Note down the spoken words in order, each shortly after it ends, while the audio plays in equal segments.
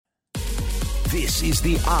This is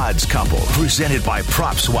the Odds Couple, presented by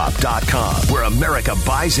PropSwap.com, where America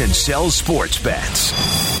buys and sells sports bets.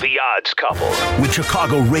 The Odds Couple, with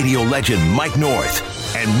Chicago radio legend Mike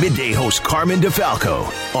North and midday host Carmen DeFalco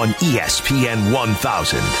on ESPN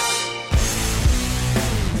 1000.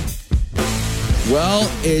 Well,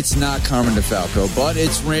 it's not Carmen DeFalco, but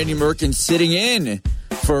it's Randy Merkin sitting in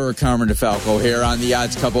for Carmen DeFalco here on the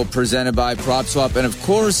Odds Couple, presented by PropSwap. And, of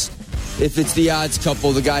course, if it's the Odds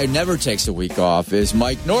Couple, the guy who never takes a week off is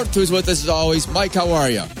Mike North, who's with us as always. Mike, how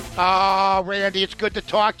are you? Randy, it's good to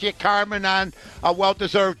talk to you, Carmen, on a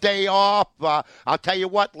well-deserved day off. I'll tell you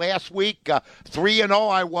what, last week,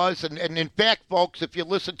 3-0 I was. And in fact, folks, if you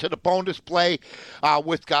listen to the bonus play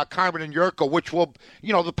with Carmen and Yurko, which will,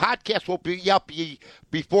 the podcast will be up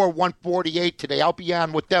before 1:48 today. I'll be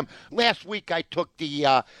on with them. Last week, I took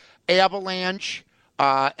the Avalanche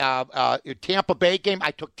Tampa Bay game.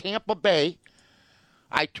 I took Tampa Bay.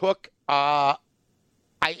 I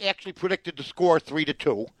actually predicted the score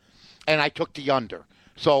 3-2, and I took the under.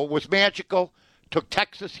 So it was magical. Took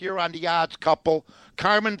Texas here on the Odds Couple.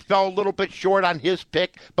 Carmen fell a little bit short on his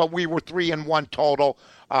pick, but we were 3-1 total.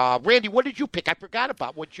 Randy, what did you pick? I forgot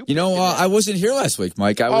about what you picked. I wasn't here last week,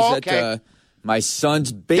 Mike. I was at my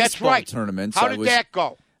son's baseball tournament. How did that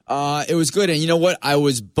go? It was good. And you know what? I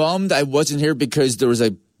was bummed I wasn't here because there was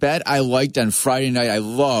a bet I liked on Friday night I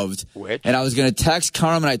loved. Which? And I was going to text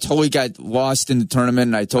Carmen. I totally got lost in the tournament,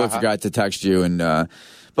 and I totally forgot to text you. And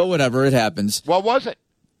but whatever, it happens. What was it?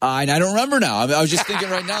 And I don't remember now. I was just thinking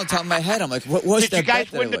right now on top of my head. I'm like, what was that? Did you guys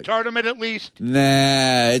bet win the tournament at least?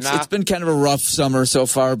 Nah, it's been kind of a rough summer so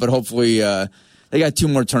far, but hopefully they got 2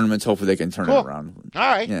 more tournaments. Hopefully they can turn it around. All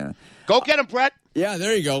right. Yeah. Go get him, Brett. Yeah,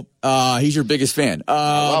 there you go. He's your biggest fan.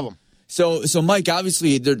 I love him. So Mike,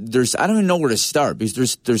 obviously, there's I don't even know where to start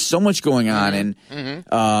because there's so much going on,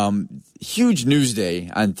 and huge news day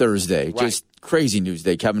on Thursday, Right. Just crazy news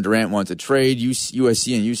day. Kevin Durant wants a trade.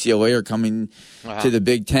 USC and UCLA are coming to the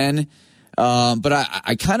Big Ten, but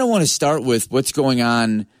I kind of want to start with what's going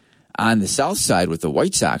on the South Side with the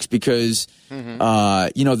White Sox because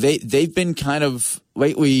they've been kind of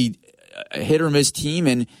lately a hit or miss team,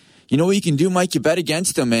 and you know what you can do, Mike? You bet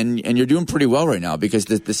against them, and you're doing pretty well right now because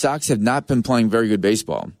the Sox have not been playing very good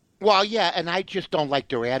baseball. Well, yeah, and I just don't like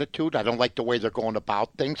their attitude. I don't like the way they're going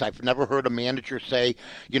about things. I've never heard a manager say,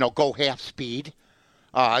 go half speed.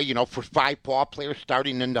 For 5 ball players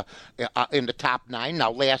starting in the top 9.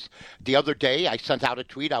 Now, the other day, I sent out a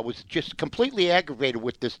tweet. I was just completely aggravated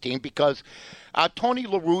with this team because Tony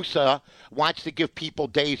La Russa wants to give people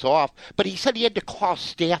days off, but he said he had to call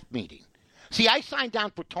staff meeting. See, I signed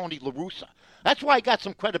on for Tony La Russa. That's why I got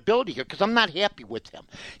some credibility here because I'm not happy with him.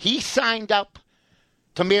 He signed up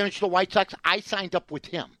to manage the White Sox. I signed up with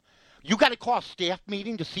him. You got to call a staff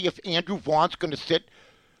meeting to see if Andrew Vaughn's going to sit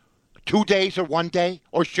 2 days or 1 day,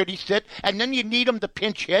 or should he sit? And then you need him to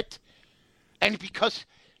pinch hit. And because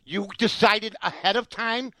you decided ahead of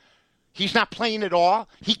time he's not playing at all,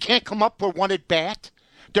 he can't come up for one at bat.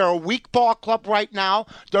 They're a weak ball club right now.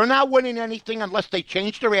 They're not winning anything unless they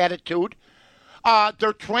change their attitude.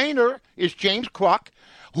 Their trainer is James Kruk,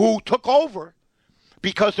 who took over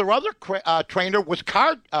because their other trainer was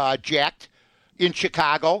carjacked in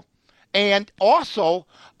Chicago. And also,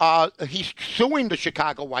 he's suing the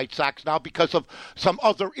Chicago White Sox now because of some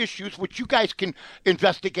other issues, which you guys can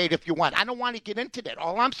investigate if you want. I don't want to get into that.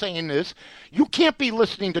 All I'm saying is you can't be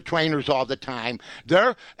listening to trainers all the time.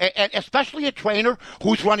 Especially a trainer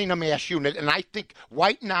who's running a mass unit. And I think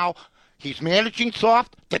right now he's managing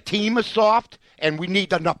soft. The team is soft. And we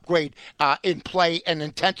need an upgrade in play and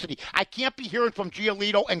intensity. I can't be hearing from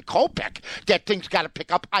Giolito and Kopech that things got to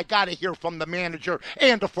pick up. I got to hear from the manager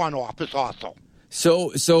and the front office also. So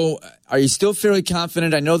are you still fairly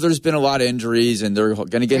confident? I know there's been a lot of injuries, and they're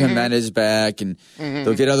going to get Jimenez back, and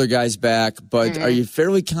they'll get other guys back. But are you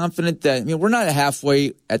fairly confident that we're not at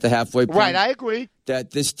the halfway point? Right, I agree. That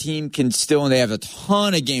this team can still, and they have a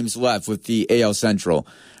ton of games left with the AL Central.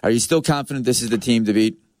 Are you still confident this is the team to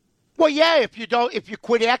beat? Well, yeah, if you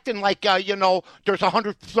quit acting like, there's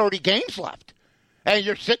 130 games left and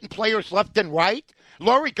you're sitting players left and right.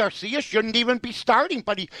 Laurie Garcia shouldn't even be starting,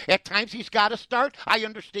 but at times he's got to start. I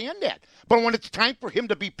understand that. But when it's time for him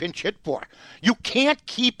to be pinch hit for, you can't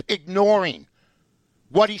keep ignoring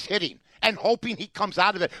what he's hitting and hoping he comes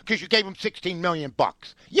out of it because you gave him $16 million.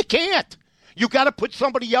 You can't. You got to put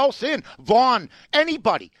somebody else in. Vaughn,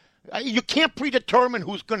 anybody. You can't predetermine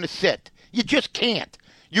who's going to sit. You just can't.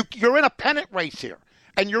 You're in a pennant race here,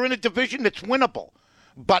 and you're in a division that's winnable.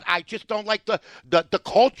 But I just don't like the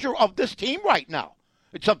culture of this team right now.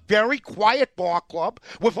 It's a very quiet ball club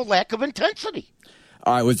with a lack of intensity.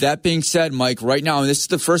 All right, with that being said, Mike, right now, and this is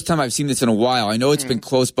the first time I've seen this in a while. I know it's been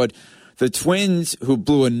close, but the Twins, who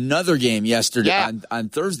blew another game yesterday on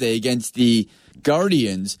Thursday against the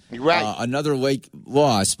Guardians, another late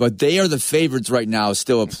loss, but they are the favorites right now,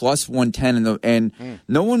 still a plus 110, and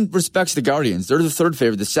no one respects the Guardians. They're the third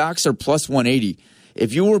favorite. The Sox are plus 180.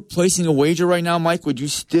 If you were placing a wager right now, Mike, would you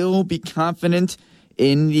still be confident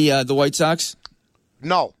in the White Sox?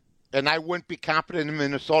 No, and I wouldn't be confident in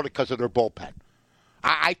Minnesota because of their bullpen.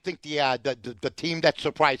 I think the team that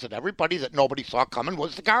surprised everybody that nobody saw coming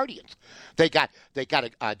was the Guardians. They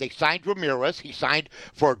signed Ramirez. He signed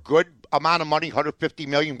for a good amount of money, $150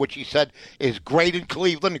 million, which he said is great in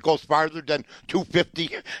Cleveland. It goes farther than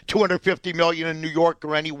 $250 million in New York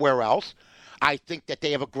or anywhere else. I think that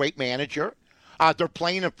they have a great manager. They're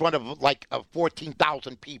playing in front of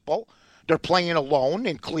 14,000 people. They're playing alone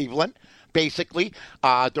in Cleveland, basically.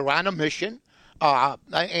 They're on a mission.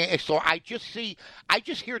 So I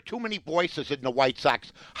just hear too many voices in the White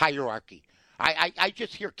Sox hierarchy. I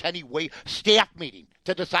just hear Kenny Wade staff meeting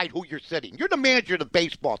to decide who you're sitting. You're the manager of the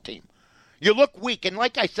baseball team. You look weak, and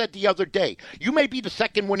like I said the other day, you may be the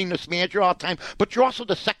second winningest manager of all time, but you're also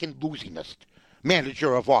the second losingest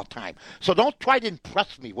manager of all time. So don't try to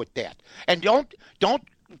impress me with that, and don't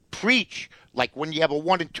preach like when you have a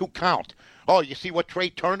 1-2 count. Oh, you see what Trey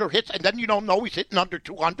Turner hits, and then you don't know he's hitting under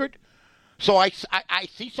 200. So I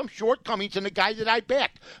see some shortcomings in the guy that I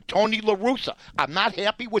backed, Tony La Russa. I'm not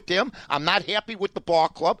happy with him. I'm not happy with the ball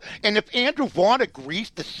club. And if Andrew Vaughn agrees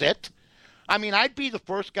to sit, I mean, I'd be the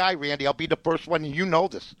first guy, Randy. I'll be the first one, and you know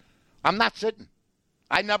this. I'm not sitting.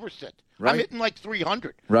 I never sit. Right. I'm hitting like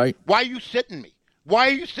 300. Right. Why are you sitting me? Why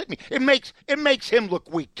are you sitting me? It makes him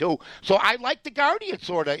look weak, too. So I like the Guardians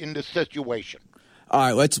sort of in this situation.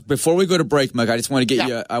 All right, before we go to break, Mike, I just want to get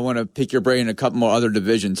you, I want to pick your brain in a couple more other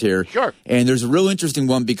divisions here. Sure. And there's a real interesting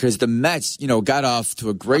one because the Mets, got off to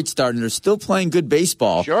a great start and they're still playing good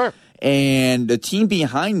baseball. Sure. And the team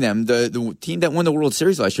behind them, the team that won the World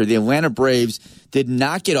Series last year, the Atlanta Braves, did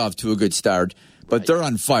not get off to a good start, but they're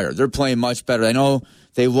on fire. They're playing much better. I know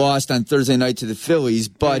they lost on Thursday night to the Phillies,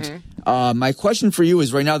 but my question for you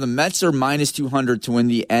is right now the Mets are minus 200 to win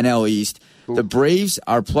the NL East. The Braves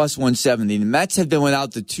are plus 170. The Mets have been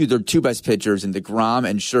without their two best pitchers in DeGrom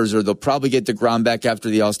and Scherzer. They'll probably get DeGrom back after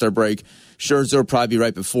the All-Star break. Scherzer will probably be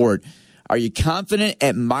right before it. Are you confident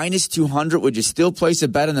at minus 200? Would you still place a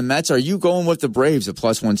bet on the Mets? Are you going with the Braves at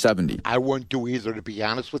plus 170? I wouldn't do either, to be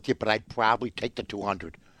honest with you, but I'd probably take the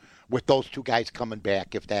 200 with those two guys coming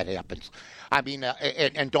back if that happens. I mean,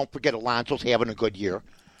 and don't forget Alonso's having a good year.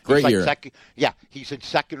 Great year. He's in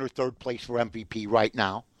second or third place for MVP right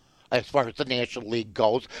now, as far as the National League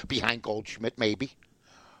goes, behind Goldschmidt maybe,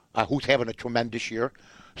 who's having a tremendous year.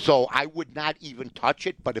 So I would not even touch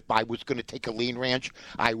it, but if I was going to take a lean range,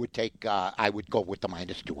 I would go with the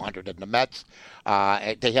minus 200 in the Mets.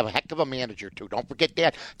 They have a heck of a manager, too. Don't forget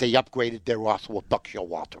that. They upgraded their roster with Buck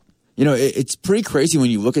Showalter. It's pretty crazy when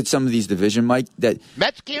you look at some of these division, Mike, that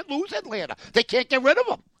Mets can't lose Atlanta. They can't get rid of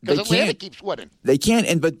them because Atlanta keeps winning. They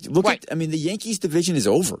can't. But look at, the Yankees division is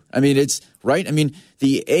over. It's right.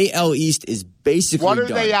 The AL East is basically What are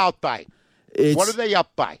done. they out by? What are they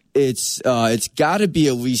up by? It's got to be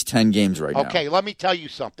at least 10 games right now. Okay, let me tell you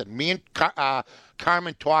something. Me and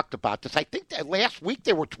Carmen talked about this. I think that last week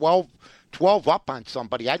they were 12 up on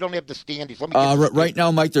somebody. I don't have the standings. Let me right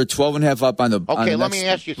now, Mike, they're 12.5 up on the let me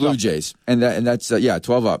ask you Blue something. Jays, and that's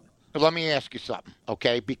 12 up. Let me ask you something,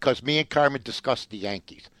 okay? Because me and Carmen discussed the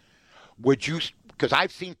Yankees. Would you? Because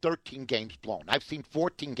I've seen 13 games blown. I've seen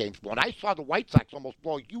 14 games blown. I saw the White Sox almost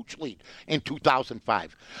blow a huge lead in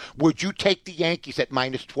 2005. Would you take the Yankees at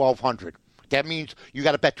minus 1,200? That means you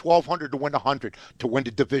got to bet 1,200 to win 100 to win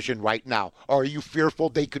the division right now. Or are you fearful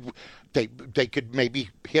they could maybe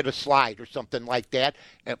hit a slide or something like that?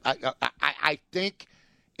 I think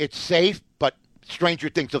it's safe, but stranger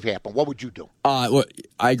things have happened. What would you do? Well,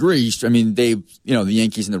 I agree. The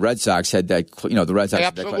Yankees and the Red Sox had that. The Red Sox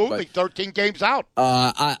absolutely had that 13 games out.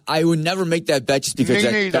 I would never make that bet just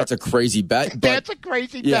because that's a crazy bet. That's a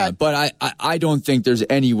crazy bet. Yeah, but I don't think there's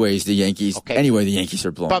any ways the Yankees. Okay. Anyway, the Yankees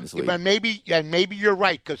are blowing this league. But maybe you're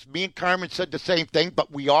right because me and Carmen said the same thing,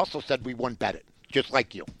 but we also said we wouldn't bet it, just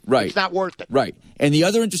like you. Right. It's not worth it. Right. And the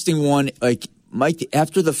other interesting one, Mike,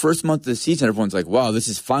 after the first month of the season, everyone's like, wow, this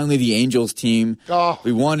is finally the Angels team. Oh.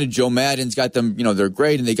 We wanted Joe Maddon's got them, they're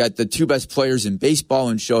great, and they got the two best players in baseball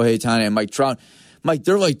in Shohei Ohtani and Mike Trout. Mike,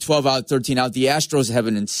 they're like 12 out, 13 out. The Astros have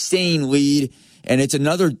an insane lead, and it's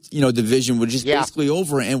another, division which is basically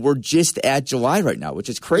over, and we're just at July right now, which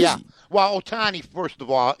is crazy. Yeah. Well, Ohtani, first of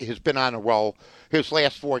all, has been on a roll. his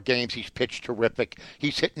last 4 games, he's pitched terrific.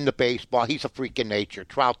 He's hitting the baseball. He's a freak of nature.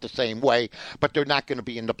 Trout the same way, but they're not going to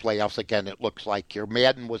be in the playoffs again, it looks like here.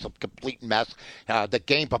 Madden was a complete mess. The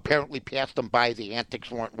game apparently passed them by. The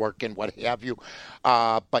antics weren't working, what have you.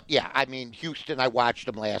 But, yeah, I mean, Houston, I watched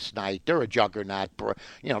them last night. They're a juggernaut.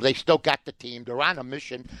 They still got the team. They're on a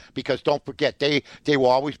mission because, don't forget, they will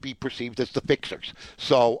always be perceived as the fixers.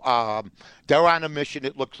 So they're on a mission,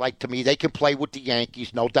 it looks like to me. They can play with the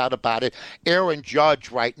Yankees, no doubt about it. Aaron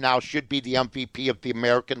Judge right now should be the MVP of the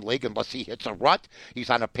American League unless he hits a rut. He's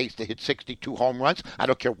on a pace to hit 62 home runs. I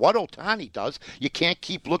don't care what Ohtani does. You can't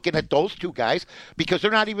keep looking at those two guys because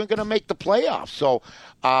they're not even going to make the playoffs. So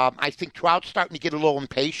I think Trout's starting to get a little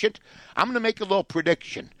impatient. I'm going to make a little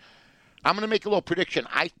prediction.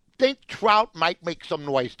 I think Trout might make some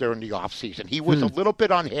noise during the offseason. He was a little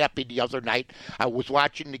bit unhappy the other night. I was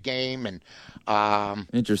watching the game, and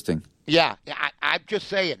interesting. Yeah, I'm just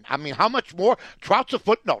saying. I mean, how much more? Trout's a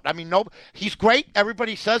footnote. I mean, no, he's great.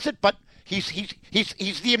 Everybody says it, but he's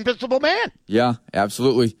the invisible man. Yeah,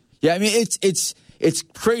 absolutely. Yeah, I mean, it's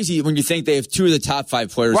crazy when you think they have 2 of the top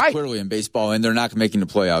 5 players clearly in baseball, and they're not making the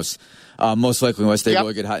playoffs. Most likely, unless they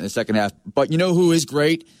really get hot in the second half. But you know who is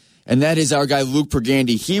great? And that is our guy, Luke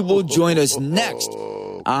Pergandy. He will join us next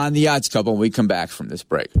on The Odds Couple when we come back from this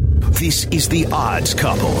break. This is The Odds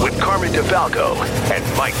Couple with Carmen DeFalco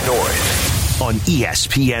and Mike North on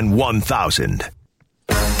ESPN 1000.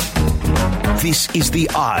 This is The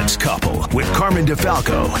Odds Couple with Carmen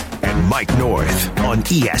DeFalco and Mike North on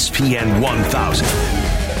ESPN 1000.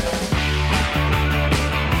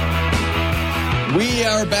 We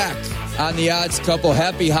are back on The Odds Couple.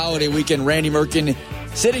 Happy holiday weekend. Randy Merkin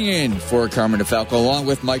sitting in for Carmen DeFalco along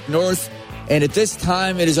with Mike North. And at this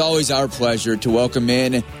time, it is always our pleasure to welcome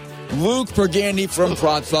in Luke Pergandy from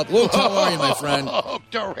PropSwap. Luke, how are you, my friend?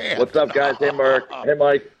 What's up, guys? Hey, Mark. Hey,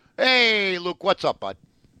 Mike. Hey, Luke. What's up, bud?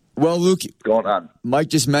 Well, Luke, what's going on? Mike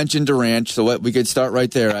just mentioned Durant, so we could start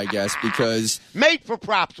right there, I guess, because made for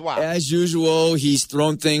PropSwap. As usual, he's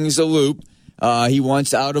thrown things a loop. He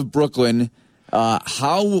wants out of Brooklyn.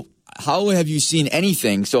 How have you seen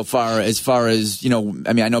anything so far as, I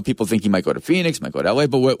mean, I know people think he might go to Phoenix, might go to LA,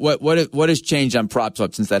 but what has changed on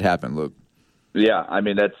PropSwap since that happened, Luke? Yeah, I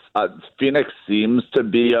mean, that's Phoenix seems to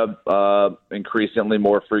be a increasingly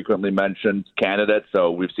more frequently mentioned candidate,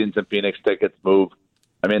 so we've seen some Phoenix tickets move.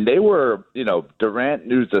 I mean, they were, Durant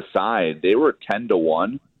news aside, they were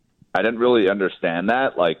 10-1. I didn't really understand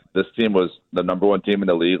that. Like, this team was the number 1 team in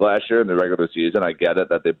the league last year in the regular season. I get it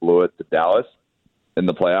that they blew it to Dallas in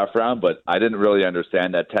the playoff round, but I didn't really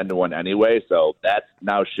understand that 10-1 anyway. So that's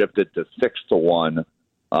now shifted to 6-1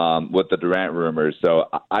 with the Durant rumors. So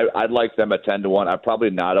I'd like them at 10-1. I'm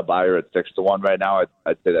probably not a buyer at 6-1 right now.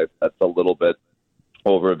 I'd say that's a little bit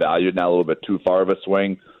overvalued now, a little bit too far of a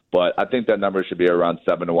swing. But I think that number should be around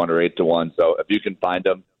 7-1 or 8-1. So if you can find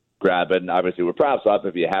them, grab it. And obviously with PropSwap,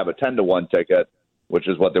 if you have a 10-1 ticket, which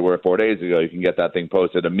is what they were 4 days ago, you can get that thing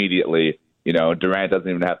posted immediately. Durant doesn't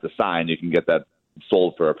even have to sign. You can get that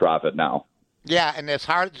sold for a profit now. Yeah, and as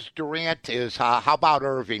hard as Durant is, how about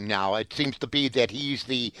Irving now? It seems to be that he's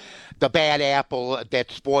the bad apple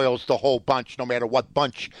that spoils the whole bunch, no matter what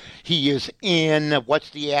bunch he is in. What's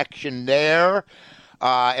the action there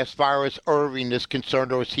as far as Irving is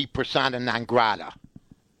concerned, or is he persona non grata?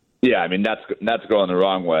 Yeah, I mean, that's going the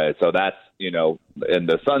wrong way. So that's, in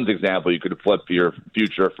the Suns example, you could flip your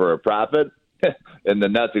future for a profit. In the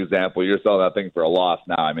Nets example, you're selling that thing for a loss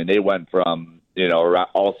now. I mean, they went from,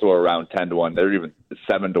 also around 10-1. They're even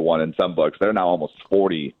 7-1 in some books. They're now almost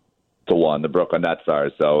 40-1, the Brooklyn Nets are.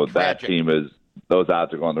 So that team those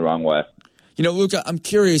odds are going the wrong way. Luke, I'm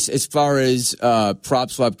curious as far as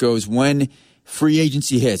PropSwap goes, when free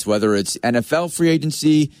agency hits, whether it's NFL free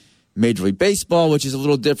agency, Major League Baseball, which is a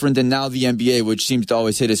little different than now the NBA, which seems to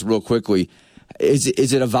always hit us real quickly. Is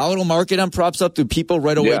it a volatile market on PropSwap? Do people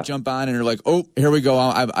right away jump on and are like, oh, here we go,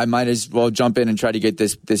 I might as well jump in and try to get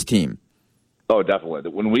this team? Oh, definitely.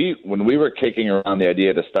 When we were kicking around the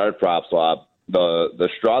idea to start PropSwap, the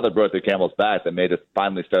straw that broke the camel's back that made us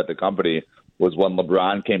finally start the company was when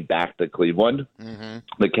LeBron came back to Cleveland. Mm-hmm.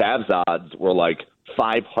 The Cavs odds were like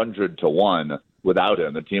 500-1 without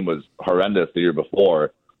him. The team was horrendous the year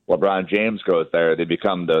before. LeBron James goes there, they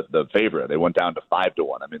become the favorite. They went down to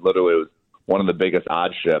 5-1. I mean, literally, it was one of the biggest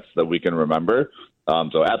odd shifts that we can remember.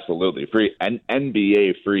 So absolutely,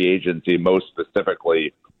 NBA free agency most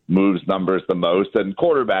specifically moves numbers the most, and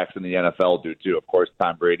quarterbacks in the NFL do too. Of course,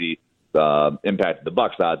 Tom Brady impacted the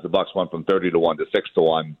Bucs odds. The Bucs went from 30-1 to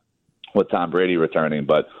 6-1 with Tom Brady returning.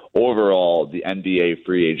 But overall, the NBA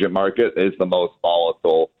free agent market is the most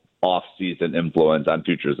volatile off-season influence on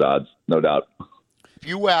futures odds, no doubt. if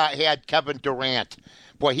you had Kevin Durant,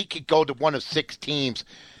 boy, he could go to one of 6 teams.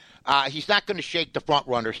 He's not going to shake the front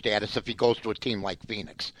runner status if he goes to a team like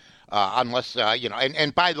Phoenix, unless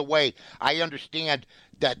And by the way, I understand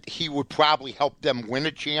that he would probably help them win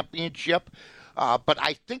a championship, but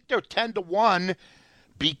I think they're 10-1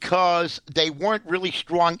 because they weren't really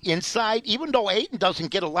strong inside. Even though Ayton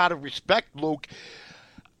doesn't get a lot of respect, Luke,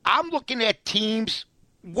 I'm looking at teams.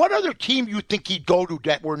 What other team you think he'd go to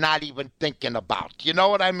that we're not even thinking about? You know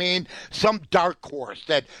what I mean? Some dark horse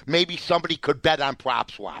that maybe somebody could bet on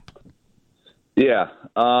prop swap. Yeah.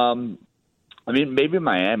 Maybe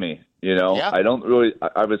Miami, Yeah. I don't really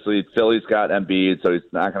 – obviously, Philly's got Embiid, so he's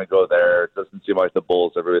not going to go there. It doesn't seem like the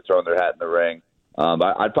Bulls are really throwing their hat in the ring.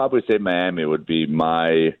 I'd probably say Miami would be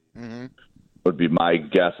my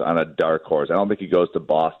guess on a dark horse. I don't think he goes to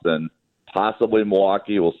Boston. Possibly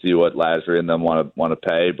Milwaukee. We'll see what Lazary and them want to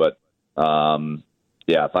pay. But,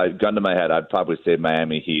 if I gun to my head, I'd probably say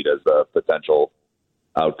Miami Heat as a potential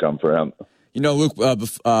outcome for him. Luke,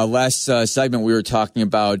 last segment we were talking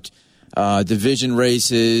about division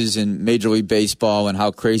races and Major League Baseball and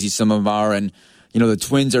how crazy some of them are. And, the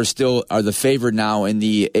Twins are the favorite now in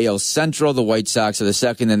the AL Central. The White Sox are the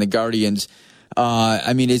second, and the Guardians.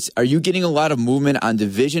 Are you getting a lot of movement on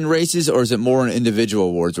division races, or is it more on individual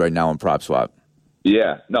awards right now on Prop Swap?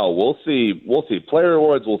 Yeah, no, we'll see player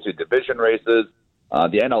awards. We'll see division races.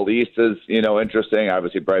 The NL East is, interesting.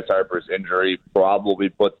 Obviously, Bryce Harper's injury probably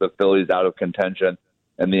puts the Phillies out of contention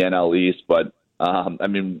in the NL East. But,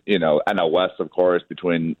 NL West, of course,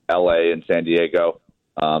 between LA and San Diego.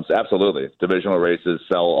 So absolutely, divisional races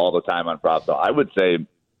sell all the time on Prop Swap. I would say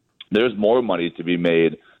there's more money to be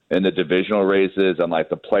made in the divisional races and like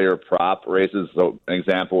the player prop races. So an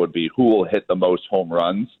example would be who will hit the most home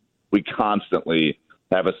runs. We constantly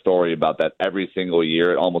have a story about that every single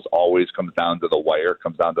year. It almost always comes down to the wire,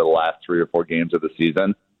 comes down to the last 3 or 4 games of the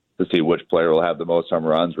season to see which player will have the most home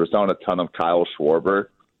runs. We're selling a ton of Kyle Schwarber,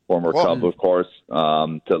 former Cub, of course,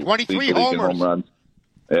 to 23 home runs.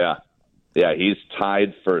 Yeah, he's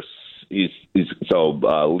tied for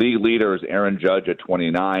league leader is Aaron Judge at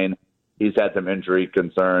 29. He's had some injury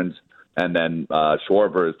concerns, and then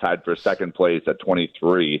Schwarber is tied for second place at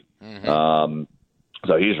 23. Mm-hmm.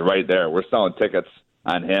 So he's right there. We're selling tickets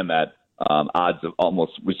on him at odds of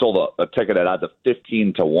almost. We sold a ticket at odds of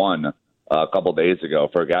 15-1 a couple days ago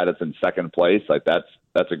for a guy that's in second place. Like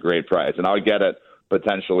that's a great price, and I would get it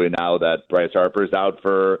potentially now that Bryce Harper's out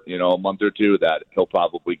for a month or two. That he'll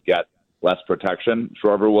probably get less protection.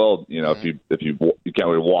 Schwarber will. If you can't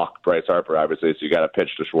really walk Bryce Harper, obviously, so you got to pitch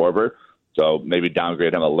to Schwarber. So maybe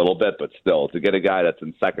downgrade him a little bit, but still, to get a guy that's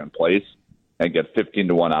in second place and get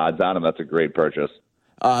 15-1 odds on him, that's a great purchase.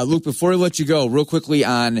 Luke, before I let you go, real quickly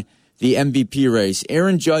on the MVP race.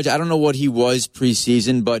 Aaron Judge, I don't know what he was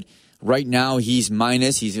preseason, but right now he's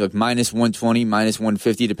like minus 120, minus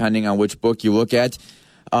 150, depending on which book you look at.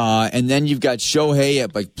 And then you've got Shohei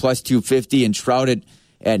at like plus 250 and Trout at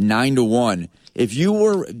 9-1. If you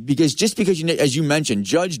were, because as you mentioned,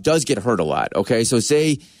 Judge does get hurt a lot. Okay, so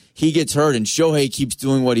say he gets hurt and Shohei keeps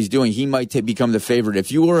doing what he's doing, he might become the favorite.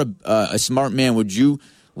 If you were a smart man, would you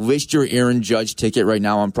list your Aaron Judge ticket right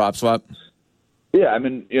now on Prop Swap? Yeah,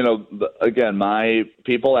 again, my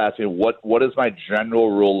people ask me what is my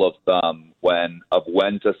general rule of thumb when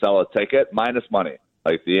to sell a ticket? Minus money.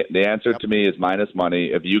 Like the answer to me is minus money.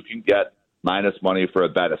 If you can get minus money for a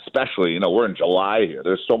bet, especially, we're in July here.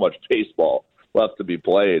 There's so much baseball left to be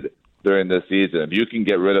played during this season. If you can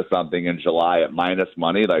get rid of something in July at minus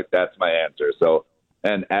money, like that's my answer. So,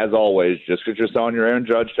 and as always, just because you're selling your Aaron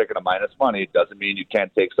Judge ticket at minus money doesn't mean you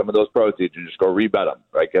can't take some of those proceeds and just go rebet them,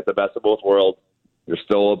 right? Get the best of both worlds. You're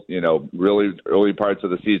still, really early parts of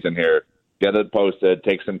the season here. Get it posted,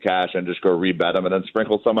 take some cash, and just go rebet them, and then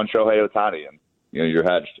sprinkle some on Shohei Ohtani, and you're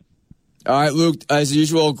hedged. All right, Luke, as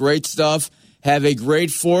usual, great stuff. Have a great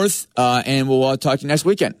 4th, and we'll talk to you next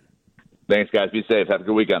weekend. Thanks, guys. Be safe. Have a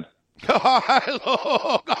good weekend.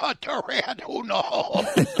 God, Durant, who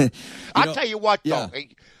knows? I'll tell you what, though.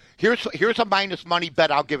 Here's a minus money bet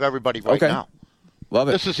I'll give everybody right now. Love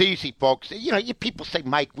it. This is easy, folks. You people say,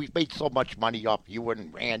 Mike, we've made so much money off you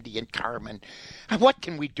and Randy and Carmen. And what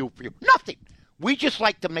can we do for you? Nothing. We just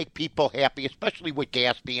like to make people happy, especially with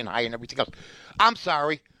gas being high and everything else. I'm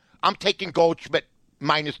sorry. I'm taking Goldschmidt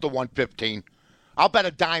minus the 115. I'll bet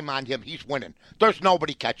a dime on him. He's winning. There's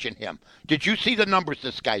nobody catching him. Did you see the numbers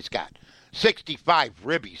this guy's got? 65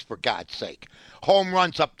 ribbies, for God's sake. Home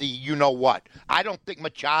runs up the you-know-what. I don't think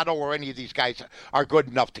Machado or any of these guys are good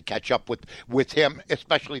enough to catch up with him,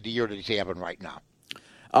 especially the year that he's having right now.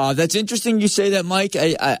 That's interesting you say that, Mike.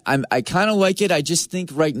 I kind of like it. I just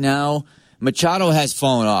think right now Machado has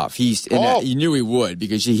fallen off. You knew he would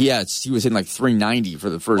because he was in like 390 for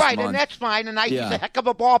the first month. Right, and that's fine. And he's a heck of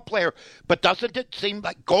a ball player. But doesn't it seem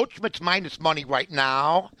like Goldschmidt's minus money right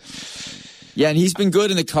now? Yeah, and he's been good,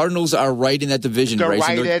 and the Cardinals are right in that division race.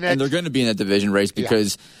 And they're going to be in that division race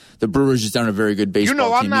because the Brewers just aren't a very good baseball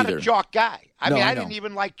team I'm not either. a chalk guy. I mean, I know. didn't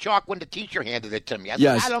even like chalk when the teacher handed it to me. I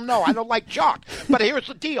Yes. I don't know. I don't like chalk. But here's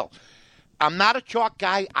the deal. I'm not a chalk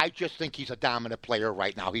guy. I just think he's a dominant player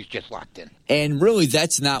right now. He's just locked in. And really,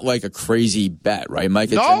 that's not like a crazy bet, right, Mike?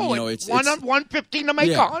 It's 115 to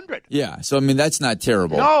make 100. Yeah, so, I mean, that's not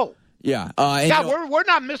terrible. No. Yeah. We're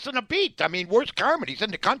not missing a beat. I mean, where's Carmen? He's in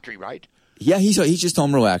the country, right? Yeah, he's just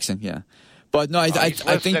home relaxing, yeah. But, no, I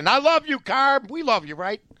think... I love you, Carm. We love you,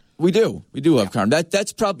 right? We do. We do love Carm.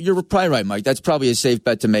 That's probably... You're probably right, Mike. That's probably a safe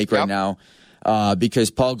bet to make right now because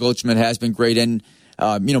Paul Goldschmidt has been great. And...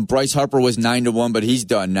 Bryce Harper was 9-1, but he's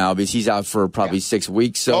done now because he's out for probably 6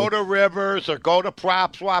 weeks. So go to Rivers or go to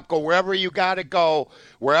Prop Swap, go wherever you got to go,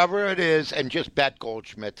 wherever it is, and just bet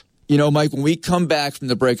Goldschmidt. Mike, when we come back from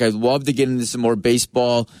the break, I'd love to get into some more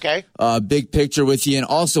baseball. Okay. Big picture with you, and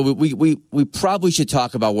also we probably should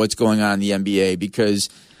talk about what's going on in the NBA because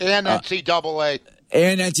and NCAA.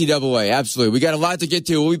 And NCAA, absolutely. We got a lot to get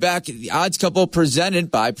to. We'll be back. The Odds Couple presented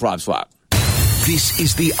by Prop Swap. This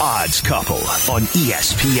is the Odds Couple on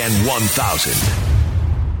ESPN 1000.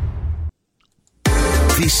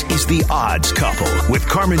 This is the Odds Couple with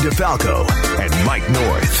Carmen DeFalco and Mike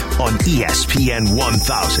North on ESPN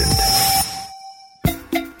 1000.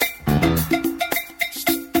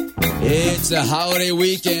 It's a holiday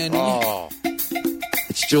weekend.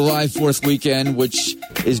 It's July 4th weekend, which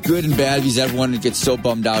is good and bad because everyone gets so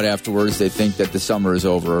bummed out afterwards they think that the summer is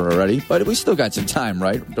over already. But we still got some time,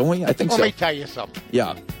 right? Don't we? I think so. Let me tell you something.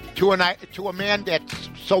 Yeah. To a man that's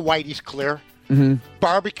so white he's clear,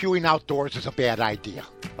 barbecuing outdoors is a bad idea.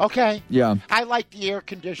 Okay? Yeah. I like the air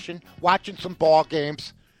condition, watching some ball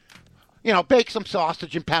games, bake some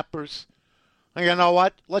sausage and peppers. And you know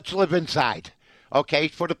what? Let's live inside. Okay?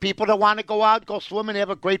 For the people that want to go out, go swimming, have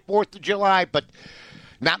a great 4th of July, but...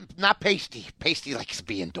 Not Pasty. Pasty likes to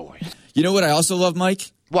be indoors. You know what I also love,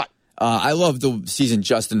 Mike? What? I love the season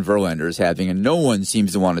Justin Verlander is having, and no one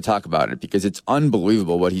seems to want to talk about it because it's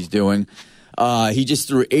unbelievable what he's doing. He just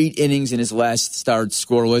threw 8 innings in his last start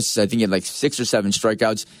scoreless. I think he had like 6 or 7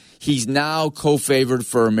 strikeouts. He's now co-favored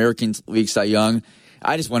for American League Cy Young.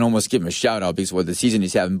 I just want to almost give him a shout-out because of what the season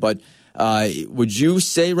he's having, but... would you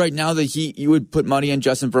say right now that you would put money on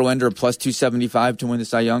Justin Verlander at plus 275 to win the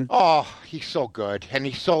Cy Young? Oh, he's so good, and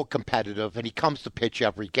he's so competitive, and he comes to pitch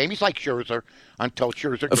every game. He's like Scherzer until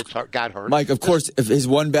Scherzer got hurt. Mike, of course, if his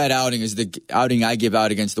one bad outing is the outing I give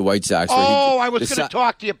out against the White Sox. I was going to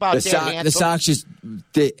talk to you about that. The Sox just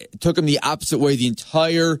took him the opposite way the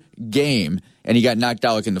entire game. And he got knocked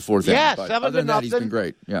out like in the 4th inning. Yeah, 7-0. Other than that, he's been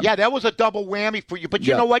great. Yeah, that was a double whammy for you. But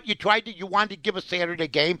you know what? You wanted to give a Saturday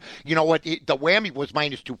game. You know what? The whammy was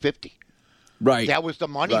minus 250. Right. That was the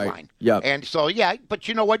money line. Yeah. And so, but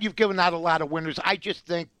you know what? You've given out a lot of winners. I just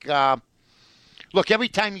think, look, every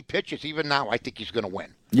time he pitches, even now, I think he's going to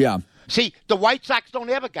win. Yeah. See, the White Sox don't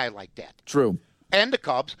have a guy like that. True. And the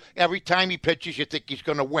Cubs, every time he pitches, you think he's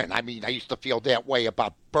going to win. I mean, I used to feel that way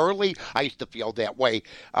about Burley. I used to feel that way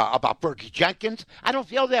about Berkey Jenkins. I don't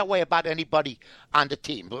feel that way about anybody on the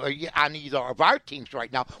team, on either of our teams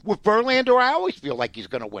right now. With Verlander, I always feel like he's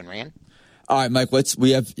going to win, Rand. All right, Mike,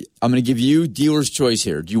 I'm going to give you dealer's choice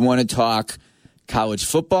here. Do you want to talk college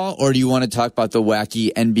football or do you want to talk about the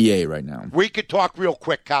wacky NBA right now? We could talk real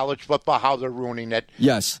quick college football, how they're ruining it.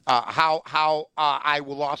 Yes. How I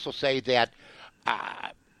will also say that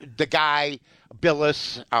the guy,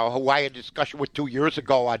 Billis, who I had a discussion with 2 years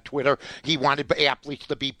ago on Twitter, he wanted athletes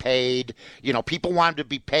to be paid. People wanted to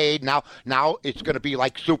be paid. Now it's going to be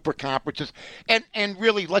like super conferences. And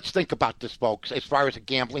really, let's think about this, folks, as far as a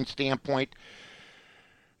gambling standpoint.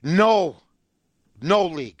 No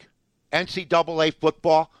league, NCAA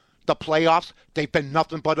football, the playoffs, they've been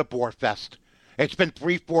nothing but a bore fest. It's been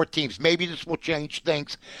 3-4 teams. Maybe this will change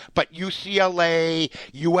things. But UCLA,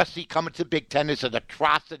 USC coming to the Big Ten is an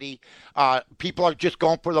atrocity. People are just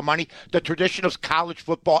going for the money. The tradition of college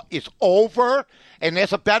football is over. And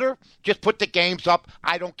as a bettor, just put the games up.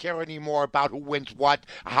 I don't care anymore about who wins what,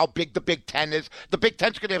 how big the Big Ten is. The Big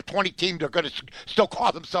Ten's going to have 20 teams. They're going to still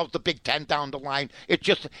call themselves the Big Ten down the line. It's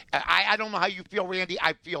just, I don't know how you feel, Randy.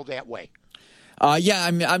 I feel that way.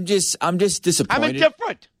 I'm just disappointed. I'm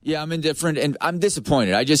indifferent. Yeah, I'm indifferent, and I'm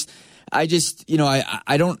disappointed. I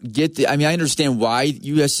don't get the. I mean, I understand why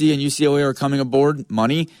USC and UCLA are coming aboard,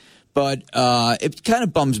 money, but it kind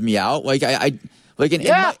of bums me out. And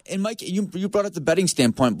Mike, you brought up the betting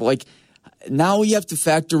standpoint, but now you have to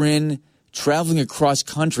factor in traveling across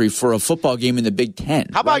country for a football game in the Big Ten.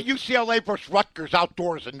 How about UCLA versus Rutgers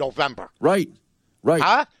outdoors in November? Right.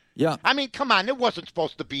 Huh? Yeah. I mean, come on, it wasn't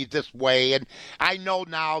supposed to be this way. And I know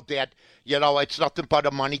now that, it's nothing but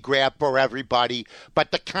a money grab for everybody.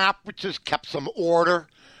 But the conferences kept some order.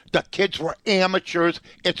 The kids were amateurs.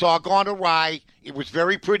 It's all gone awry. It was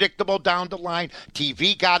very predictable down the line.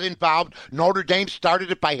 TV got involved. Notre Dame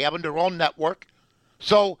started it by having their own network.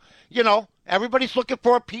 So, everybody's looking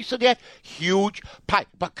for a piece of that huge pie.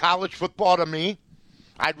 But college football, to me,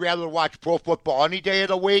 I'd rather watch pro football any day of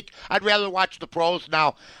the week. I'd rather watch the pros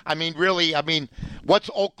now. Really, what's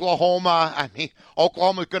Oklahoma?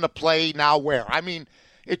 Oklahoma's going to play now where?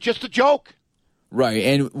 It's just a joke. Right.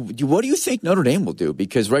 And what do you think Notre Dame will do?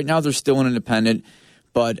 Because right now they're still an independent.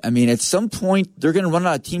 But, at some point, they're going to run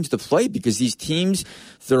out of teams to play because these teams,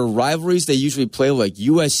 their rivalries, they usually play like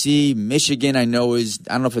USC, Michigan, I don't know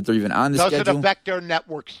if they're even on the schedule. Doesn't affect their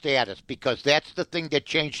network status because that's the thing that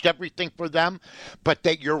changed everything for them. But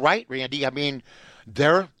you're right, Randy.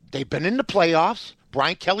 They've been in the playoffs.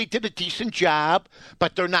 Brian Kelly did a decent job,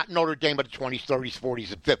 but they're not Notre Dame of the 20s, 30s,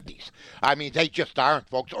 40s, and 50s. They just aren't,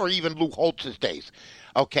 folks, or even Lou Holtz's days.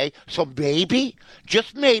 Okay, so maybe,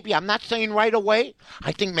 just maybe, I'm not saying right away,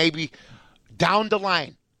 I think maybe down the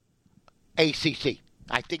line, ACC.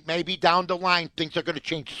 I think maybe down the line things are going to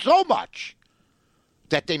change so much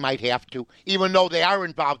that they might have to, even though they are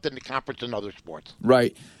involved in the conference and other sports.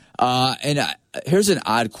 Right. Here's an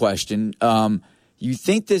odd question. You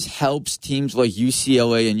think this helps teams like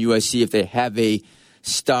UCLA and USC if they have a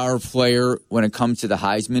star player when it comes to the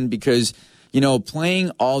Heisman? Because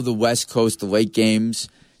playing all the West Coast late games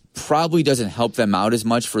probably doesn't help them out as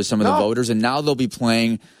much for some of the voters. And now they'll be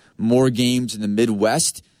playing more games in the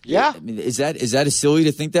Midwest. Yeah. Is that silly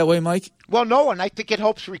to think that way, Mike? Well, no, and I think it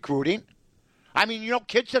helps recruiting.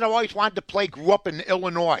 Kids that have always wanted to play grew up in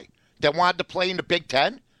Illinois that wanted to play in the Big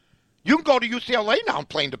Ten. You can go to UCLA now and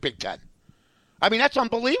play in the Big Ten. That's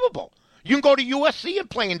unbelievable. You can go to USC and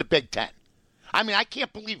play in the Big Ten. I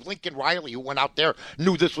can't believe Lincoln Riley, who went out there,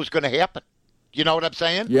 knew this was going to happen. You know what I'm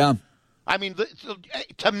saying? Yeah.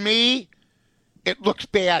 To me, it looks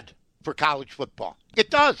bad for college football. It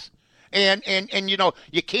does. And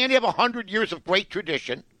you can't have 100 years of great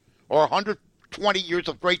tradition or 120 years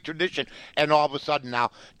of great tradition, and all of a sudden now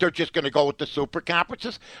they're just going to go with the super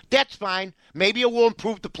conferences. That's fine. Maybe it will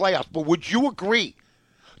improve the playoffs. But would you agree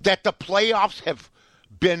that the playoffs have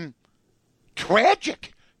been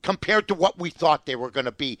tragic compared to what we thought they were going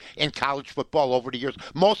to be in college football over the years?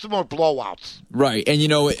 Most of them are blowouts. Right. And,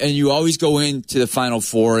 and you always go into the Final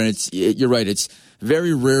Four, and you're right, it's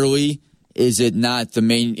very rarely is it not the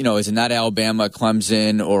main, is it not Alabama,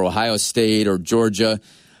 Clemson, or Ohio State, or Georgia.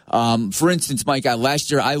 For instance, Mike, last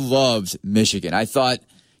year I loved Michigan. I thought,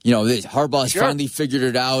 Harbaugh has finally figured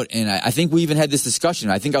it out, and I think we even had this discussion.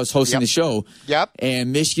 I think I was hosting the show. Yep.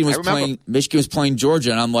 And Michigan was playing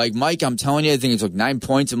Georgia, and I'm like, Mike, I'm telling you, I think it's like 9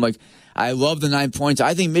 points. I'm like, I love the 9 points.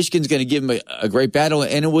 I think Michigan's going to give them a great battle,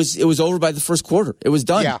 and it was over by the first quarter. It was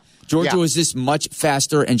done. Yeah. Georgia was just much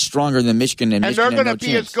faster and stronger than Michigan, and Michigan they're going to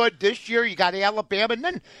be chance. as good this year. You got Alabama, and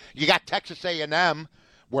then you got Texas A&M,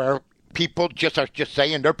 where people are just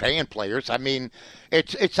saying they're paying players.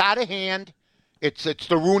 It's out of hand. It's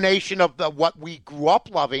the ruination of what we grew up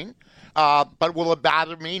loving. But will it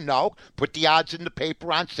bother me? No. Put the odds in the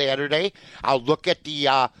paper on Saturday. I'll look at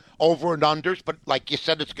the over and unders. But like you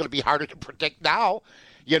said, it's going to be harder to predict now.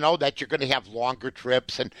 That you're going to have longer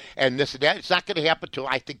trips and this and that. It's not going to happen until,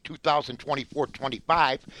 I think,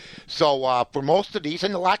 2024-25. So for most of these,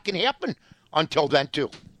 and a lot can happen until then, too.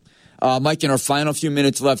 Mike, in our final few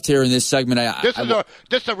minutes left here in this segment, this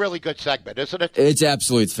is a really good segment, isn't it? It's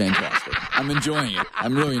absolutely fantastic. I'm enjoying it.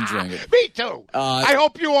 I'm really enjoying it. Me too. I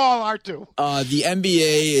hope you all are too. The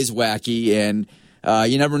NBA is wacky, and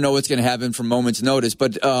you never know what's going to happen from moment's notice.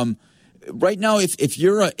 But right now, if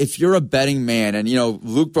you're a betting man, and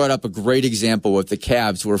Luke brought up a great example with the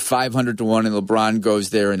Cavs, who are 500 to 1, and LeBron goes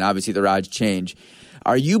there, and obviously their odds change.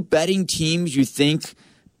 Are you betting teams you think?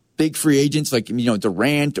 Big free agents like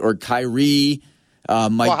Durant or Kyrie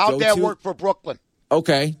might well, how'd go that to? work for Brooklyn?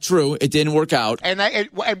 Okay, true. It didn't work out. And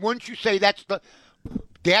wouldn't you say that's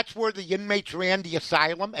where the inmates ran the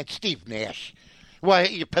asylum? And Steve Nash. Well,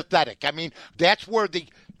 you're pathetic. That's where the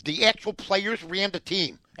actual players ran the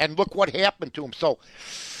team. And look what happened to them. So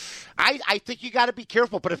I think you got to be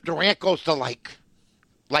careful. But if Durant goes to like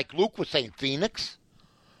Luke was saying, Phoenix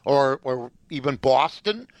or even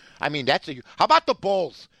Boston, how about the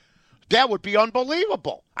Bulls? That would be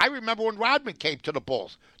unbelievable. I remember when Rodman came to the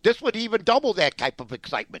Bulls. This would even double that type of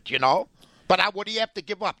excitement, But what do you have to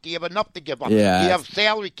give up? Do you have enough to give up? Yeah. Do you have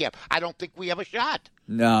salary cap? I don't think we have a shot.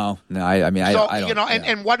 No. I mean, I don't. You know,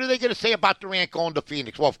 and what are they going to say about Durant going to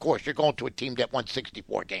Phoenix? Well, of course, you're going to a team that won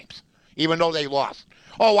 64 games, even though they lost.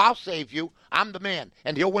 Oh, I'll save you. I'm the man.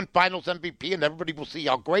 And he'll win Finals MVP, and everybody will see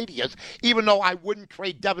how great he is, even though I wouldn't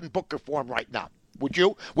trade Devin Booker for him right now. Would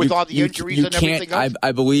you? With all the injuries and everything else?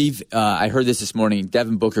 I believe, I heard this morning,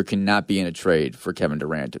 Devin Booker cannot be in a trade for Kevin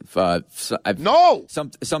Durant. No!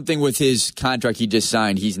 Something with his contract he just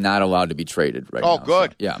signed, he's not allowed to be traded right now. Oh,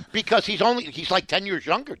 good. So, yeah. Because he's like 10 years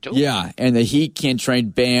younger, too. Yeah, and the Heat can't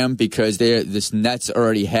trade Bam because this Nets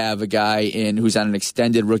already have a guy who's on an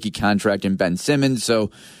extended rookie contract in Ben Simmons,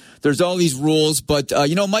 so there's all these rules. But,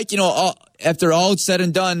 Mike, after all said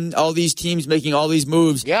and done, all these teams making all these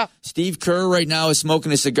moves, Steve Kerr right now is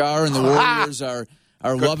smoking a cigar, and the Warriors are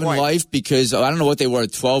loving life because I don't know what they were,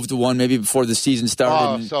 12-1 maybe before the season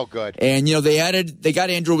started. Oh, so good. And, they got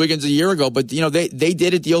Andrew Wiggins a year ago, but, they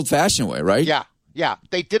did it the old-fashioned way, right? Yeah.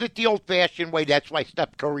 They did it the old-fashioned way. That's why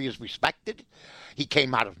Steph Curry is respected. He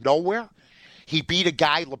came out of nowhere. He beat a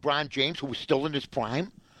guy, LeBron James, who was still in his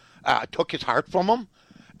prime, took his heart from him.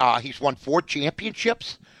 He's won 4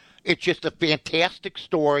 championships. It's just a fantastic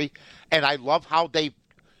story, and I love how they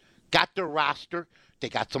got their roster. They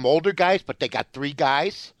got some older guys, but they got 3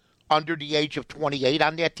 guys under the age of 28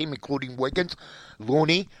 on that team, including Wiggins,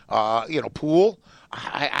 Looney, Poole.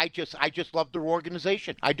 I just love their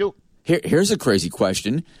organization. I do. Here's a crazy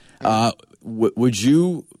question. Would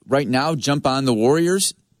you right now jump on the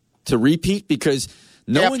Warriors to repeat? Because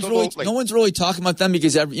no one's really talking about them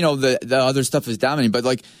because the other stuff is dominating. But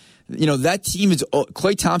that team is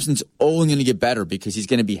Klay Thompson's only going to get better because he's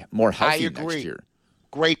going to be more healthy next year.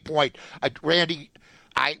 Great point, Randy.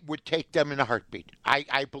 I would take them in a heartbeat.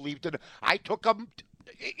 I believed in it. I took them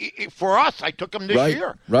for us. I took them this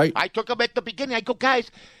year. Right. I took them at the beginning. I go, guys.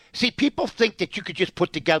 See, people think that you could just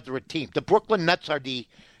put together a team. The Brooklyn Nets are the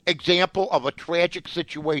example of a tragic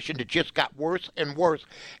situation that just got worse and worse.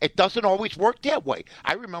 It doesn't always work that way.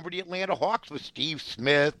 I remember the Atlanta Hawks with Steve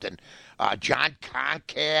Smith and John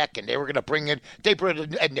Koncak, and they were going to bring in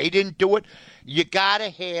and they didn't do it. You got to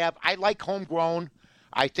have. I like homegrown.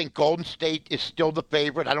 I think Golden State is still the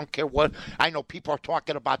favorite. I don't care what. I know people are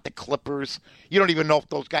talking about the Clippers. You don't even know if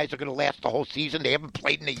those guys are going to last the whole season. They haven't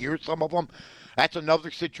played in a year, some of them. That's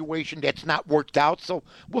another situation that's not worked out. So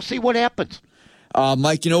we'll see what happens.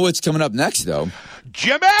 Mike, you know what's coming up next, though?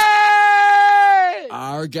 Jimmy!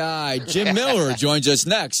 Our guy, Jim Miller, joins us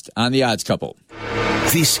next on The Odds Couple.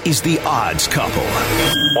 This is The Odds Couple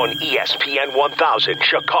on ESPN 1000,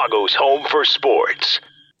 Chicago's home for sports.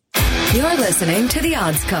 You're listening to The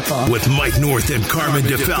Odds Couple with Mike North and Carmen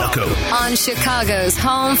DeFalco on Chicago's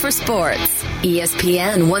home for sports,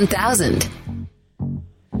 ESPN 1000.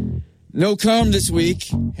 No Carm this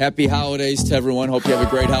week. Happy holidays to everyone. Hope you have a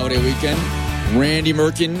great holiday weekend. Randy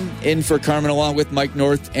Merkin in for Carmen along with Mike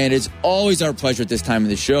North. And it's always our pleasure at this time of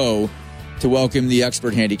the show to welcome the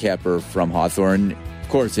expert handicapper from Hawthorne. Of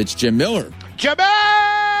course, it's Jim Miller. Jimmy!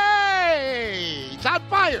 He's on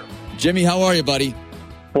fire. Jimmy, how are you, buddy?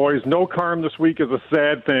 Boys, no Carm this week is a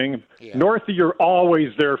sad thing. Yeah. Northy, you're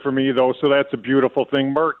always there for me, though, so that's a beautiful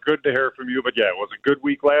thing. Merk, good to hear from you. But, yeah, it was a good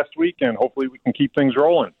week last week, and hopefully we can keep things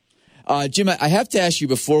rolling. Jim, I have to ask you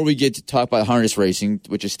before we get to talk about harness racing,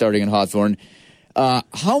 which is starting in Hawthorne,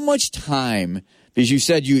 how much time, because you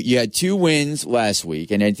said you had 2 wins last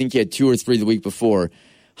week, and I think you had 2 or 3 the week before,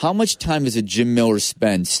 how much time does a Jim Miller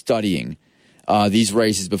spend studying these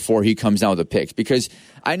races before he comes out with the picks? Because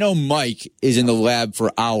I know Mike is in the lab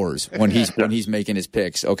for hours when he's making his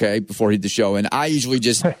picks, okay, before the show. And I usually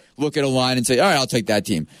just look at a line and say, all right, I'll take that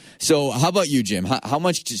team. So how about you, Jim? How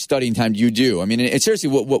much studying time do you do? I mean, seriously,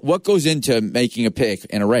 what goes into making a pick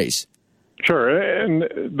in a race? Sure. And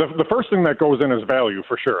the first thing that goes in is value,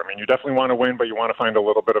 for sure. I mean, you definitely want to win, but you want to find a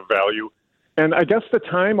little bit of value. And I guess the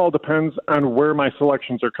time all depends on where my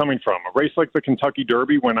selections are coming from. A race like the Kentucky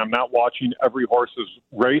Derby, when I'm not watching every horse's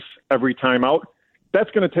race every time out, that's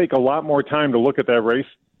going to take a lot more time to look at that race,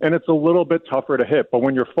 and it's a little bit tougher to hit. But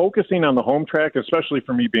when you're focusing on the home track, especially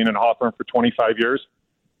for me being in Hawthorne for 25 years,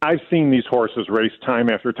 I've seen these horses race time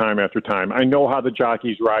after time after time. I know how the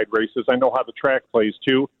jockeys ride races. I know how the track plays,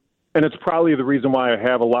 too. And it's probably the reason why I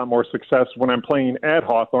have a lot more success when I'm playing at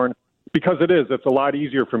Hawthorne, because it's a lot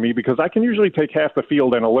easier for me because I can usually take half the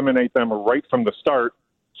field and eliminate them right from the start.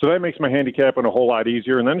 So that makes my handicapping a whole lot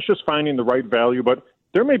easier. And then it's just finding the right value. But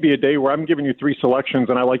there may be a day where I'm giving you 3 selections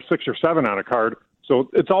and I like 6 or 7 on a card. So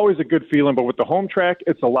it's always a good feeling. But with the home track,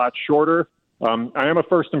 it's a lot shorter. I am a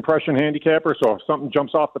first impression handicapper, so if something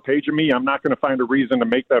jumps off the page of me, I'm not going to find a reason to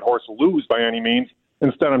make that horse lose by any means.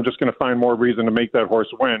 Instead, I'm just going to find more reason to make that horse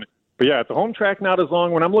win. But yeah, at the home track, not as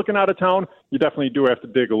long. When I'm looking out of town, you definitely do have to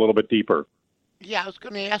dig a little bit deeper. Yeah, I was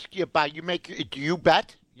going to ask you about do you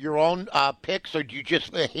bet your own picks, or do you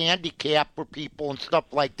just handicap for people and stuff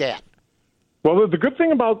like that? Well, the good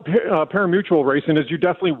thing about pari-mutuel racing is you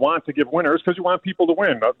definitely want to give winners because you want people to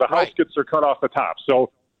win. The house gets their cut off the top.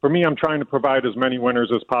 So for me, I'm trying to provide as many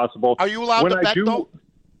winners as possible. Are you allowed to bet, though?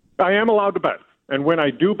 I am allowed to bet. And when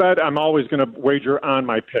I do bet, I'm always going to wager on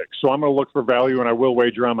my picks. So I'm going to look for value, and I will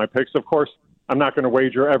wager on my picks. Of course, I'm not going to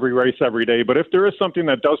wager every race every day. But if there is something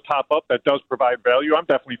that does pop up that does provide value, I'm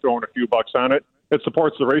definitely throwing a few bucks on it. It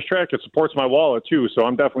supports the racetrack. It supports my wallet, too. So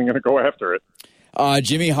I'm definitely going to go after it.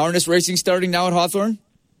 Jimmy, harness racing starting now at Hawthorne?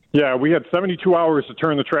 Yeah, we had 72 hours to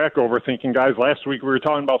turn the track over thinking, guys, last week we were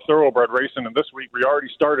talking about thoroughbred racing, and this week we already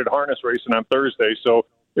started harness racing on Thursday. So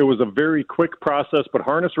it was a very quick process, but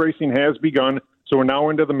harness racing has begun. So we're now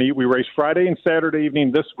into the meet. We race Friday and Saturday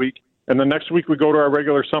evening this week, and the next week we go to our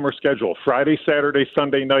regular summer schedule, Friday, Saturday,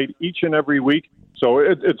 Sunday night, each and every week. So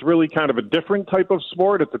it's really kind of a different type of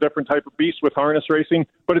sport. It's a different type of beast with harness racing,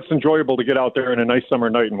 but it's enjoyable to get out there on a nice summer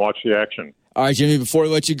night and watch the action. All right, Jimmy, before we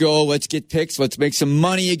let you go, let's get picks. Let's make some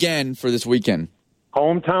money again for this weekend.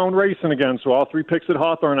 Hometown racing again, so all 3 picks at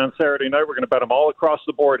Hawthorne on Saturday night. We're going to bet them all across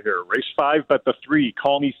the board here. Race 5, bet the 3,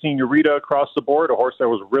 Call Me Senorita across the board, a horse that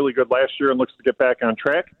was really good last year and looks to get back on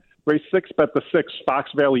track. Race 6, bet the 6,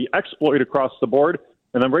 Fox Valley Exploit across the board.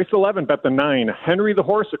 And then race 11, bet the 9, Henry the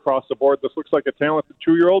Horse across the board. This looks like a talented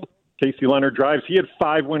 2-year-old. Casey Leonard drives. He had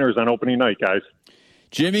 5 winners on opening night, guys.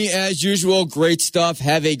 Jimmy, as usual, great stuff.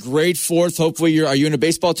 Have a great 4th. Hopefully, are you in a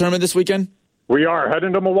baseball tournament this weekend? We are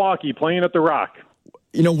heading to Milwaukee, playing at the Rock.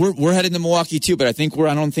 You know, we're heading to Milwaukee too, but I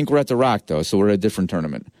don't think we're at the Rock though, so we're at a different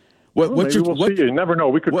tournament. We'll see. You never know.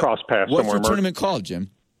 We could cross paths somewhere. What's your tournament called,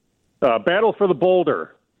 Jim? Battle for the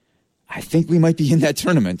Boulder. I think we might be in that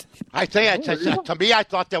tournament. I think to me, I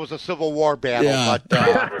thought that was a Civil War battle. Yeah.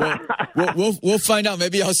 But we'll find out.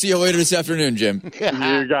 Maybe I'll see you later this afternoon, Jim.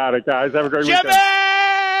 You got it, guys. Have a great weekend.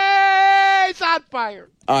 Jimmy's on fire.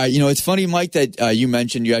 It's funny, Mike, that you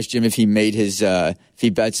mentioned you asked Jim if he made his if he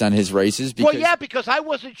bets on his races. Because I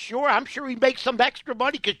wasn't sure. I'm sure he makes some extra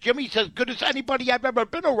money because Jimmy's as good as anybody I've ever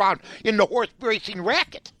been around in the horse racing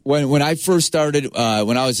racket. When I first started,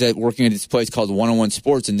 when I was working at this place called 101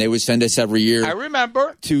 Sports, and they would send us every year. I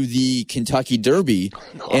remember to the Kentucky Derby,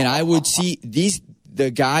 and I would see the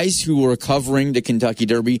guys who were covering the Kentucky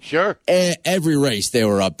Derby, sure, every race they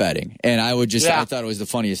were up betting, and I thought it was the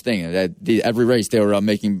funniest thing that every race they were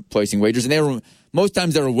placing wagers, and most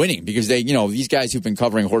times they were winning because these guys who've been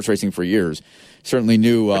covering horse racing for years certainly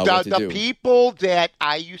knew what to do. The people that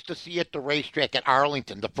I used to see at the racetrack at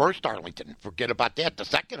Arlington, the first Arlington, forget about that, the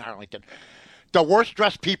second Arlington, the worst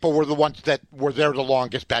dressed people were the ones that were there the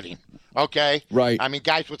longest betting. Okay? Right. I mean,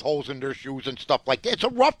 guys with holes in their shoes and stuff like that. It's a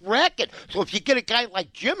rough racket. So if you get a guy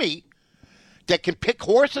like Jimmy that can pick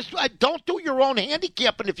horses, don't do your own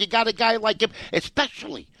handicapping if you got a guy like him,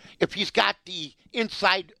 especially if he's got the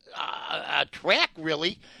inside track,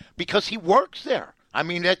 really, because he works there. I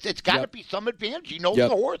mean, it's got to be some advantage. He knows the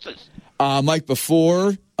horses. Mike,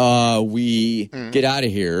 before we get out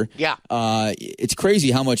of here, it's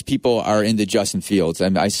crazy how much people are into Justin Fields.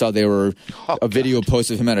 I saw there were a video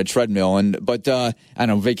posted of him on a treadmill, but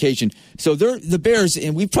vacation. So they're the Bears,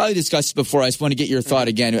 and we've probably discussed it before. I just want to get your thought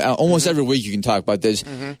again. Almost every week you can talk about this.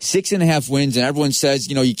 6.5 wins, and everyone says,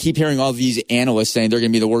 you keep hearing all these analysts saying they're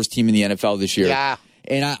going to be the worst team in the NFL this year. Yeah.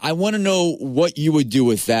 And I want to know what you would do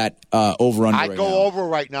with that over-under I'd go over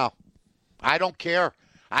right now. I don't care.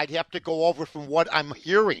 I'd have to go over from what I'm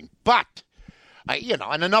hearing. But,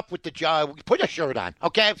 and enough with the job. Put a shirt on,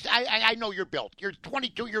 okay? I know you're built. You're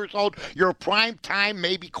 22 years old. You're a prime time,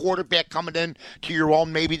 maybe quarterback coming in to your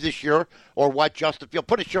own maybe this year or what, Justin Field.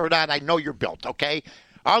 Put a shirt on. I know you're built, okay?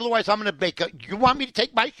 Otherwise, I'm going to you want me to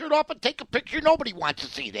take my shirt off and take a picture? Nobody wants to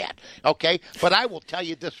see that, okay? But I will tell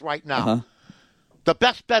you this right now. Uh-huh. The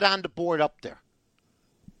best bet on the board up there,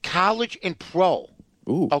 college and pro.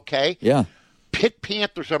 Ooh. Okay? Yeah. Pitt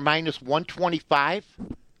Panthers are minus 125,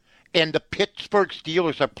 and the Pittsburgh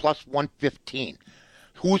Steelers are plus 115.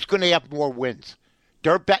 Who's going to have more wins?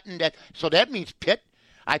 They're betting that. So that means Pitt.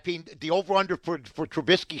 I think the over-under for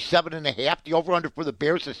Trubisky 7.5. The over-under for the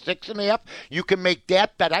Bears is 6.5. You can make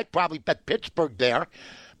that bet. I'd probably bet Pittsburgh there.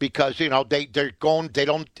 Because, they're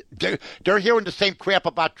hearing the same crap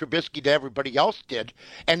about Trubisky that everybody else did,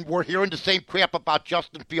 and we're hearing the same crap about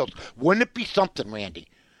Justin Fields. Wouldn't it be something, Randy,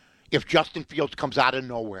 if Justin Fields comes out of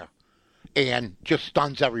nowhere and just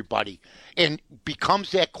stuns everybody and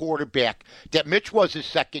becomes that quarterback that Mitch was his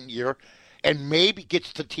second year and maybe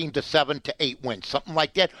gets the team to 7 to 8 wins, something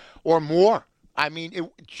like that, or more? I mean,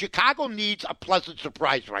 Chicago needs a pleasant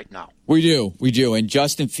surprise right now. We do. And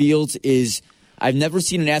Justin Fields is I've never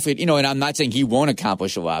seen an athlete, and I'm not saying he won't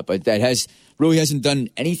accomplish a lot, but that really hasn't done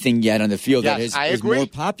anything yet on the field that is more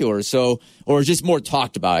popular. So, or just more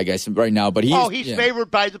talked about, I guess, right now. But he's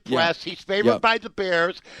favored by the press. Yeah. He's favored by the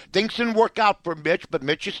Bears. Things didn't work out for Mitch, but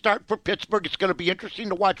Mitch is starting for Pittsburgh. It's going to be interesting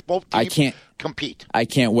to watch both teams compete. I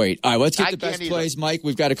can't wait. All right, let's get the best plays, Mike.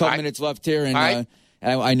 We've got a couple minutes left here, and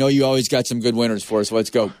I know you always got some good winners for us. So let's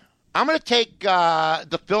go. I'm going to take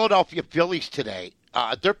the Philadelphia Phillies today.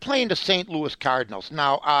 They're playing the St. Louis Cardinals.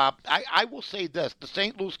 Now, I will say this. The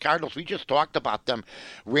St. Louis Cardinals, we just talked about them,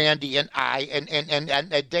 Randy and I,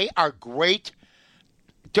 and they are great.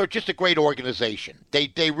 They're just a great organization.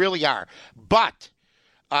 They really are. But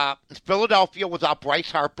Philadelphia without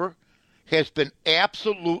Bryce Harper has been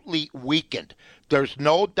absolutely weakened. There's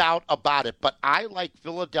no doubt about it. But I like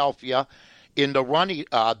Philadelphia in the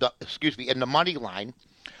in the money line.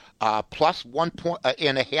 Plus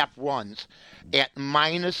 1.5 runs at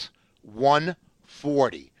minus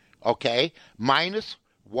 140. Okay, minus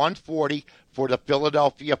 140 for the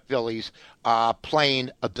Philadelphia Phillies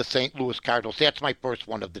playing the St. Louis Cardinals. That's my first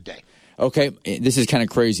one of the day. Okay, this is kind of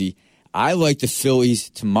crazy. I like the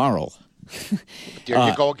Phillies tomorrow. There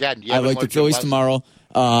you go again. I like the Phillies tomorrow.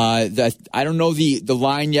 I don't know the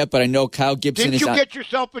line yet, but I know Kyle Gibson. Didn't you get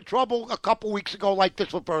yourself in trouble a couple weeks ago like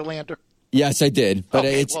this with Verlander? Yes, I did. But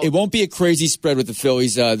it won't be a crazy spread with the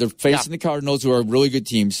Phillies. They're facing the Cardinals, who are a really good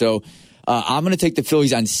team. So I'm going to take the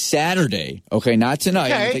Phillies on Saturday. Okay, not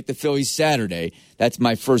tonight. I'm going to take the Phillies Saturday. That's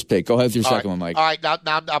my first pick. Go ahead with your second one, Mike. All right.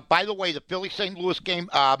 Now, by the way, the Philly-St. Louis game,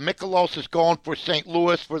 Mikolas is going for St.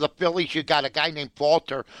 Louis. For the Phillies, you got a guy named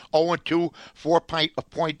Falter, 0-2,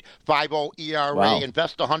 4.50 ERA. Wow.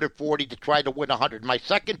 Invest $140 to try to win 100. My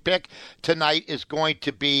second pick tonight is going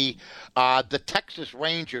to be the Texas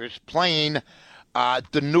Rangers playing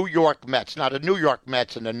the New York Mets. Now, the New York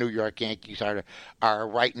Mets and the New York Yankees are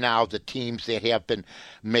right now the teams that have been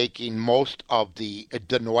making most of the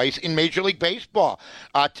noise in Major League Baseball.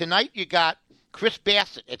 Tonight, you got Chris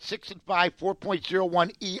Bassett at 6-5,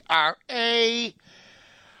 4.01 ERA.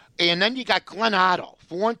 And then you got Glenn Otto,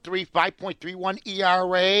 4-3, 5.31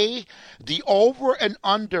 ERA. The over and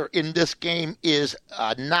under in this game is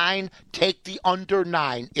 9. Take the under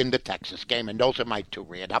 9 in the Texas game. And those are my two,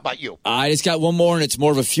 Rand. How about you? I just got one more, and it's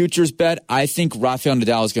more of a futures bet. I think Rafael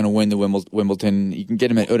Nadal is going to win the Wimbledon. You can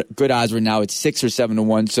get him at good odds right now. It's 6 or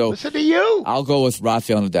 7-1. So listen to you. I'll go with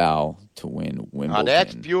Rafael Nadal to win Wimbledon.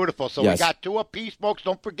 That's beautiful. So we got 2 apiece, folks.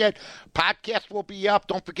 Don't forget, podcast will be up.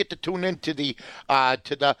 Don't forget to tune in to the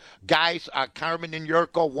guys, Carmen and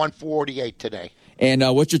Yurko, 148 today. And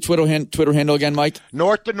what's your Twitter handle again, Mike?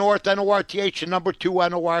 North to North, NORTH, number 2,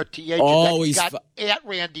 NORTH. Always got at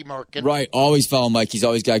Randy Merkin. Right. Always follow Mike. He's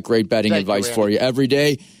always got great betting advice for you every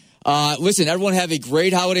day. Listen, everyone have a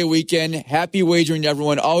great holiday weekend. Happy wagering to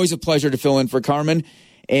everyone. Always a pleasure to fill in for Carmen.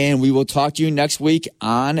 And we will talk to you next week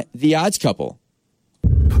on The Odds Couple.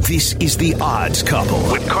 This is The Odds Couple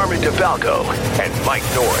with Carmen DeFalco and Mike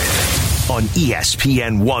North on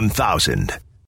ESPN 1000.